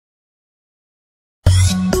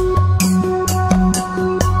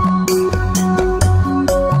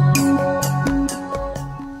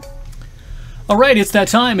Alright, it's that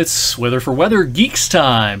time. It's Weather for Weather Geeks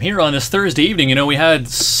time here on this Thursday evening. You know, we had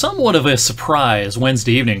somewhat of a surprise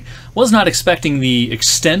Wednesday evening. Was not expecting the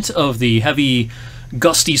extent of the heavy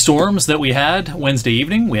gusty storms that we had Wednesday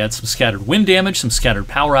evening. We had some scattered wind damage, some scattered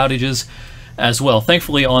power outages as well.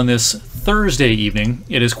 Thankfully, on this Thursday evening,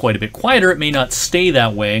 it is quite a bit quieter. It may not stay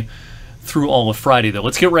that way through all of Friday, though.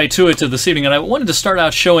 Let's get right to it this evening, and I wanted to start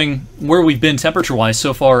out showing where we've been temperature-wise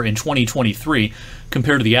so far in 2023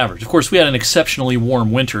 compared to the average. Of course, we had an exceptionally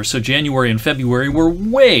warm winter, so January and February were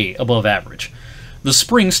way above average. The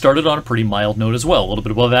spring started on a pretty mild note as well, a little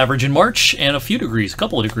bit above average in March, and a few degrees, a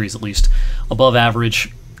couple of degrees at least, above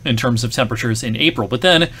average in terms of temperatures in April. But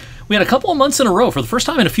then we had a couple of months in a row. For the first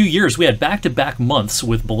time in a few years, we had back-to-back months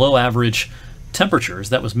with below average temperatures.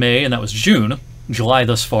 That was May and that was June. July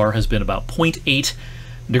thus far has been about 0.8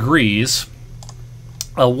 degrees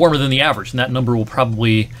warmer than the average, and that number will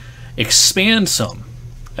probably expand some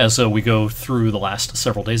as we go through the last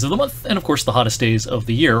several days of the month. And of course, the hottest days of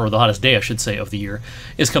the year, or the hottest day, I should say, of the year,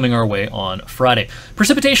 is coming our way on Friday.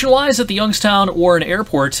 Precipitation-wise, at the Youngstown Warren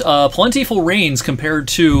Airport, plentiful rains compared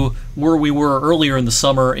to where we were earlier in the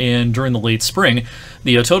summer and during the late spring.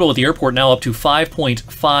 The total at the airport now up to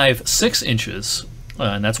 5.56 inches,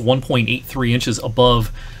 and that's 1.83 inches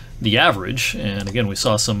above the average. And again, we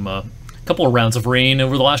saw some couple of rounds of rain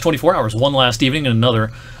over the last 24 hours, one last evening and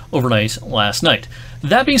another overnight last night.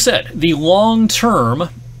 That being said, the long-term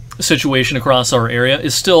situation across our area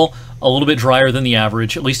is still a little bit drier than the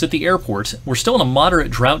average, at least at the airport. We're still in a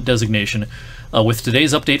moderate drought designation with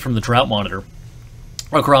today's update from the Drought Monitor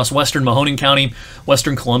across western Mahoning County,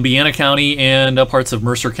 western Columbiana County, and parts of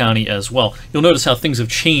Mercer County as well. You'll notice how things have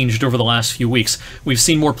changed over the last few weeks. We've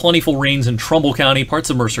seen more plentiful rains in Trumbull County, parts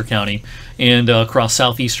of Mercer County, and across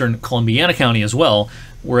southeastern Columbiana County as well,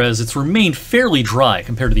 whereas it's remained fairly dry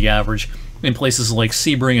compared to the average in places like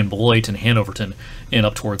Sebring and Beloit and Hanoverton, and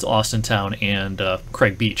up towards Austintown and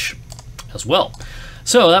Craig Beach as well.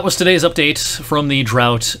 So that was today's update from the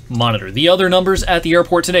Drought Monitor. The other numbers at the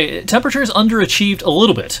airport today, temperatures underachieved a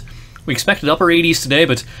little bit. We expected upper 80s today,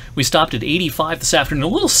 but we stopped at 85 this afternoon. A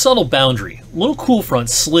little subtle boundary, a little cool front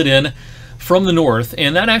slid in from the north,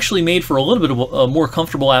 and that actually made for a little bit of a more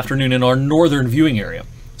comfortable afternoon in our northern viewing area.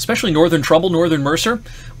 Especially northern Trumbull, northern Mercer,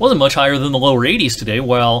 wasn't much higher than the lower 80s today,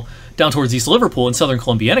 while down towards East Liverpool in southern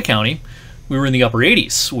Columbiana County, we were in the upper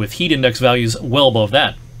 80s, with heat index values well above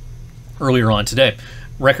that earlier on today.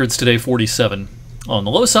 Records today 47 on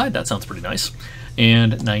the low side, that sounds pretty nice,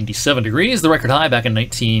 and 97 degrees, the record high back in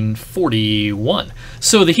 1941.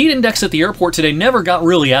 So the heat index at the airport today never got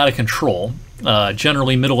really out of control,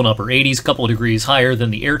 generally middle and upper 80s, a couple of degrees higher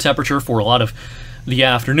than the air temperature for a lot of the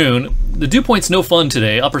afternoon. The dew point's no fun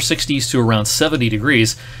today, upper 60s to around 70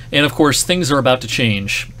 degrees, and of course things are about to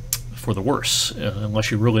change for the worse, unless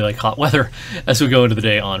you really like hot weather as we go into the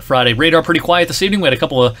day on Friday. Radar pretty quiet this evening. We had a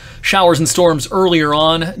couple of showers and storms earlier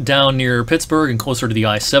on down near Pittsburgh and closer to the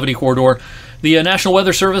I-70 corridor. The National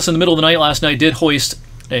Weather Service in the middle of the night last night did hoist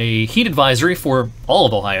a heat advisory for all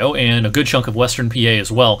of Ohio and a good chunk of western PA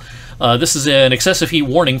as well. This is an excessive heat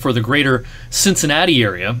warning for the greater Cincinnati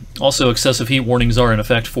area. Also, excessive heat warnings are in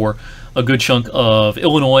effect for a good chunk of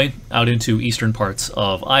Illinois out into eastern parts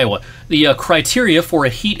of Iowa. The criteria for a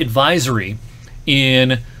heat advisory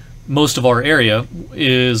in most of our area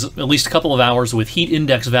is at least a couple of hours with heat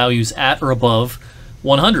index values at or above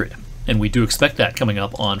 100. And we do expect that coming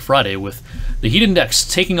up on Friday, with the heat index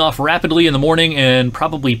taking off rapidly in the morning and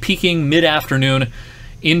probably peaking mid-afternoon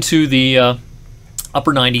into the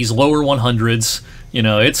upper 90s, lower 100s. You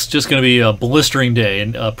know, it's just going to be a blistering day,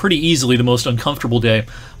 and pretty easily the most uncomfortable day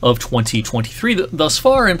of 2023 thus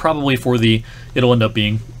far, and probably it'll end up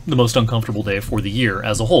being the most uncomfortable day for the year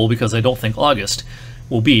as a whole, because I don't think August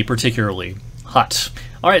will be particularly hot.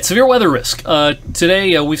 All right, severe weather risk.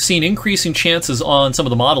 Today we've seen increasing chances on some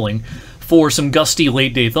of the modeling for some gusty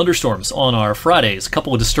late-day thunderstorms on our Fridays. A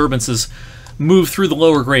couple of disturbances move through the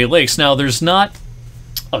lower Great Lakes. Now, there's not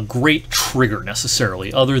a great trigger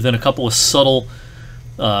necessarily, other than a couple of subtle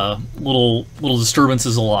little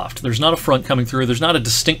disturbances aloft. There's not a front coming through. There's not a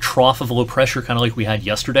distinct trough of low pressure, kind of like we had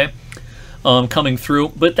yesterday, coming through.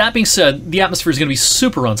 But that being said, the atmosphere is going to be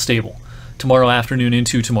super unstable tomorrow afternoon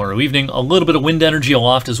into tomorrow evening. A little bit of wind energy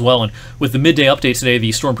aloft as well. And with the midday update today,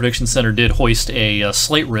 the Storm Prediction Center did hoist a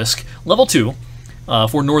slight risk, level 2,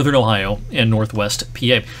 for northern Ohio and northwest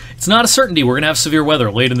PA. It's not a certainty we're going to have severe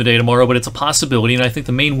weather late in the day tomorrow, but it's a possibility, and I think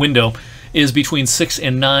the main window is between 6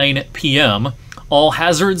 and 9 p.m. All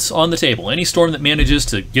hazards on the table. Any storm that manages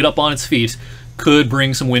to get up on its feet could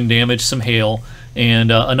bring some wind damage, some hail,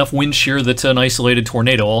 and enough wind shear that an isolated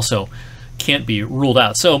tornado also can't be ruled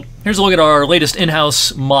out. So here's a look at our latest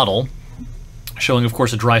in-house model showing, of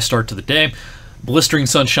course, a dry start to the day. Blistering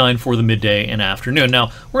sunshine for the midday and afternoon.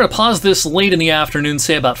 Now, we're going to pause this late in the afternoon,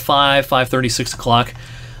 say about 5:30, 6 o'clock.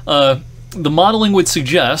 The modeling would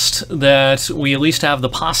suggest that we at least have the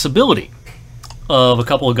possibility of a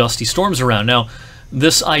couple of gusty storms around. Now,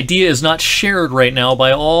 this idea is not shared right now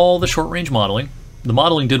by all the short-range modeling. The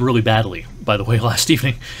modeling did really badly, by the way, last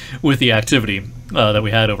evening with the activity that we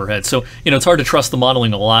had overhead. So, it's hard to trust the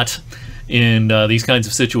modeling a lot in these kinds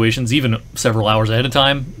of situations, even several hours ahead of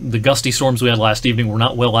time. The gusty storms we had last evening were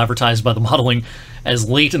not well advertised by the modeling as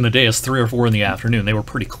late in the day as 3 or 4 in the afternoon. They were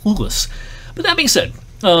pretty clueless. But that being said,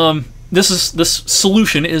 this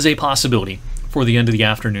solution is a possibility for the end of the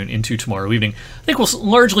afternoon into tomorrow evening. I think we'll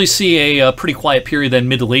largely see a pretty quiet period then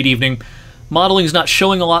mid to late evening. Modeling is not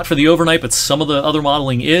showing a lot for the overnight, but some of the other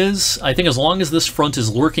modeling is. I think as long as this front is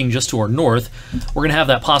lurking just to our north, we're going to have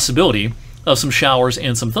that possibility of some showers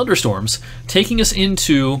and some thunderstorms, taking us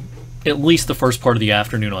into at least the first part of the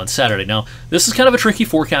afternoon on Saturday. Now, this is kind of a tricky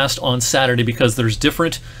forecast on Saturday because there's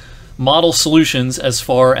different model solutions as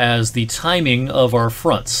far as the timing of our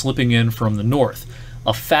front slipping in from the north.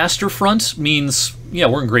 A faster front means, yeah,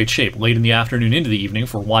 we're in great shape late in the afternoon into the evening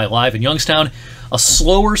for Y Live in Youngstown. A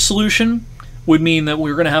slower solution would mean that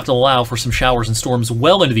we're going to have to allow for some showers and storms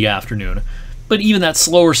well into the afternoon. But even that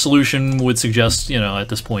slower solution would suggest, at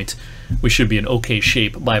this point, we should be in okay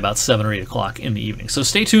shape by about 7 or 8 o'clock in the evening. So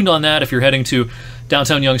stay tuned on that if you're heading to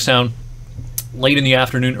downtown Youngstown late in the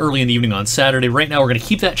afternoon, early in the evening on Saturday. Right now, we're going to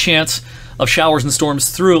keep that chance of showers and storms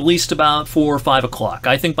through at least about 4 or 5 o'clock.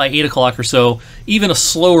 I think by 8 o'clock or so, even a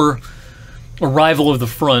slower arrival of the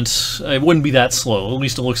front, it wouldn't be that slow. At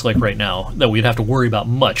least it looks like right now that we'd have to worry about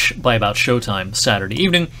much by about showtime Saturday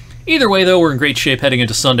evening. Either way, though, we're in great shape heading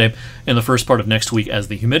into Sunday and the first part of next week as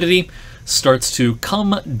the humidity starts to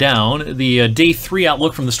come down. The Day 3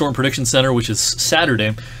 outlook from the Storm Prediction Center, which is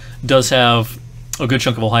Saturday, does have a good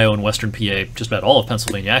chunk of Ohio and western PA, just about all of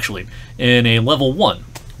Pennsylvania, actually, in a level 1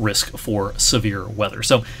 risk for severe weather.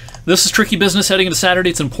 So this is tricky business heading into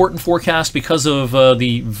Saturday. It's an important forecast because of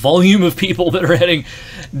the volume of people that are heading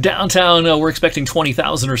downtown. We're expecting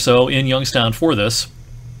 20,000 or so in Youngstown for this,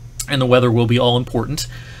 and the weather will be all important.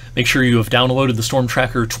 Make sure you have downloaded the Storm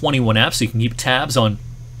Tracker 21 app so you can keep tabs on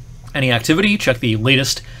any activity. Check the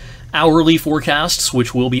latest hourly forecasts,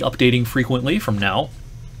 which will be updating frequently from now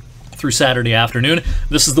through Saturday afternoon.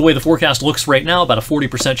 This is the way the forecast looks right now, about a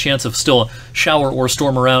 40% chance of still a shower or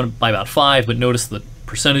storm around by about 5, but notice the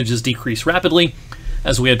percentages decrease rapidly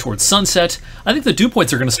as we head towards sunset. I think the dew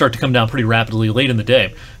points are going to start to come down pretty rapidly late in the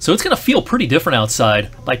day, so it's going to feel pretty different outside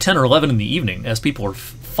by 10 or 11 in the evening as people are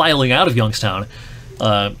filing out of Youngstown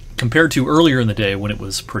compared to earlier in the day when it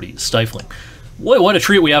was pretty stifling. What a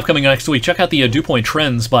treat we have coming next week. Check out the dew point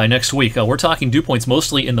trends by next week. We're talking dew points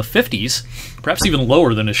mostly in the 50s, perhaps even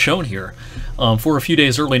lower than is shown here, for a few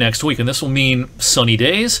days early next week. And this will mean sunny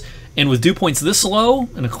days. And with dew points this low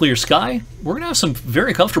and a clear sky, we're going to have some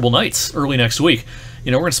very comfortable nights early next week.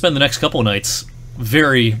 We're going to spend the next couple of nights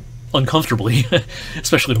very uncomfortably,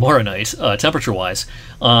 especially tomorrow night, temperature-wise.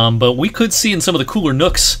 But we could see in some of the cooler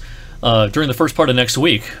nooks during the first part of next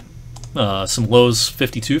week, some lows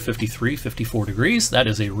 52, 53, 54 degrees. That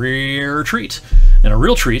is a rare treat, and a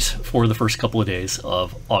real treat for the first couple of days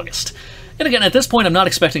of August. And again, at this point, I'm not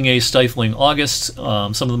expecting a stifling August.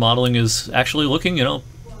 Some of the modeling is actually looking,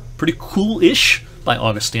 pretty cool-ish by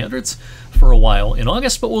August standards for a while in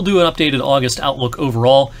August, but we'll do an updated August outlook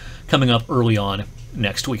overall coming up early on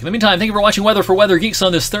next week. In the meantime, thank you for watching Weather for Weather Geeks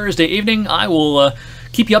on this Thursday evening. I will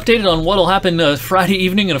keep you updated on what will happen Friday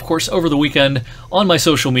evening and, of course, over the weekend on my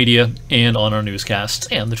social media and on our newscasts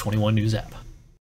and the 21 News app.